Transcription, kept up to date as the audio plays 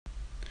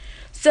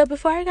So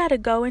before I gotta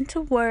go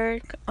into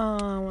work,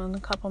 in a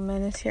couple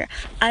minutes here,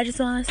 I just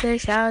want to say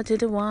shout out to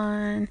the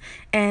one,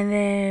 and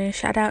then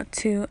shout out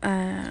to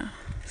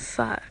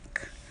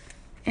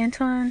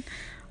Antoine,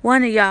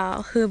 one of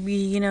y'all who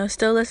be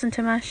still listen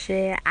to my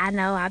shit. I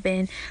know I've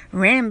been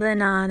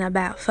rambling on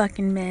about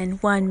fucking men,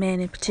 one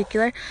man in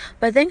particular,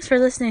 but thanks for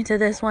listening to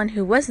this one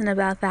who wasn't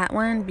about that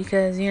one,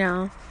 because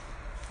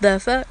the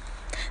fuck.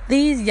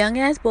 These young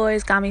ass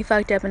boys got me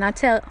fucked up, and I'll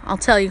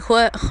tell you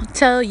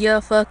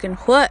fucking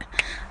what.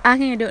 I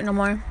can't do it no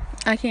more.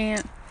 I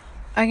can't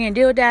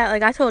deal with that.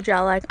 Like I told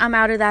y'all, like I'm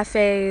out of that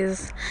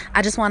phase.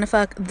 I just want to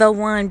fuck the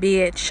one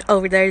bitch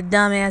over there,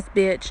 dumbass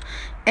bitch.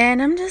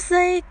 And I'm just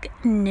like,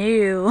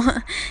 no.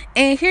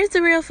 And here's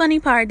the real funny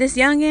part. This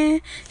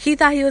youngin', he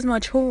thought he was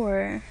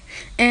mature.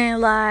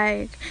 And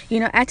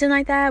acting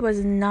like that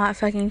was not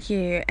fucking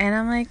cute. And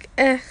I'm like,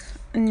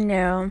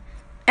 no.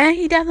 And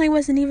he definitely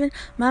wasn't even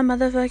my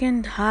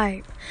motherfucking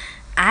type.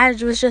 I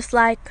was just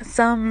like,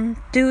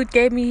 some dude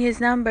gave me his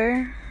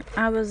number.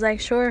 I was like,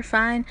 sure,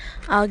 fine,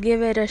 I'll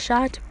give it a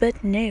shot.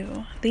 But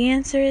no. The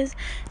answer is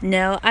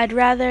no. I'd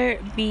rather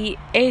be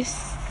a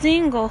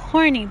single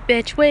horny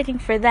bitch waiting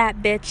for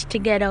that bitch to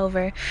get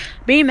over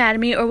being mad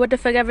at me or what the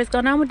fuck ever's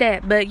going on with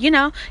that. But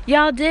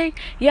y'all dig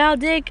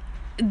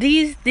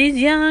these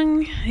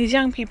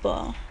young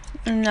people.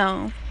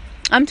 No.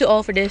 I'm too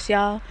old for this,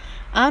 y'all.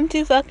 I'm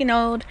too fucking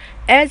old.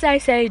 As I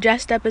say,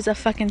 dressed up as a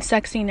fucking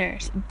sexy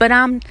nurse. But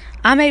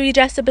I may be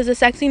dressed up as a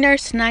sexy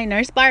nurse tonight,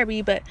 Nurse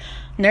Barbie, but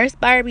Nurse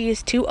Barbie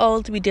is too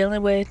old to be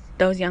dealing with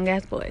those young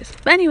ass boys.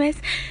 But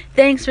anyways,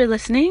 thanks for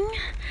listening.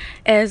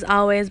 As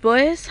always,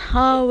 boys,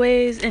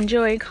 always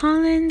enjoy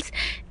Collins,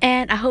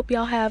 and I hope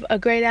y'all have a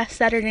great ass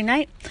Saturday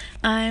night.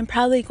 I'm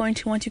probably going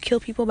to want to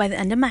kill people by the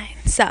end of mine.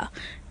 So,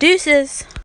 deuces.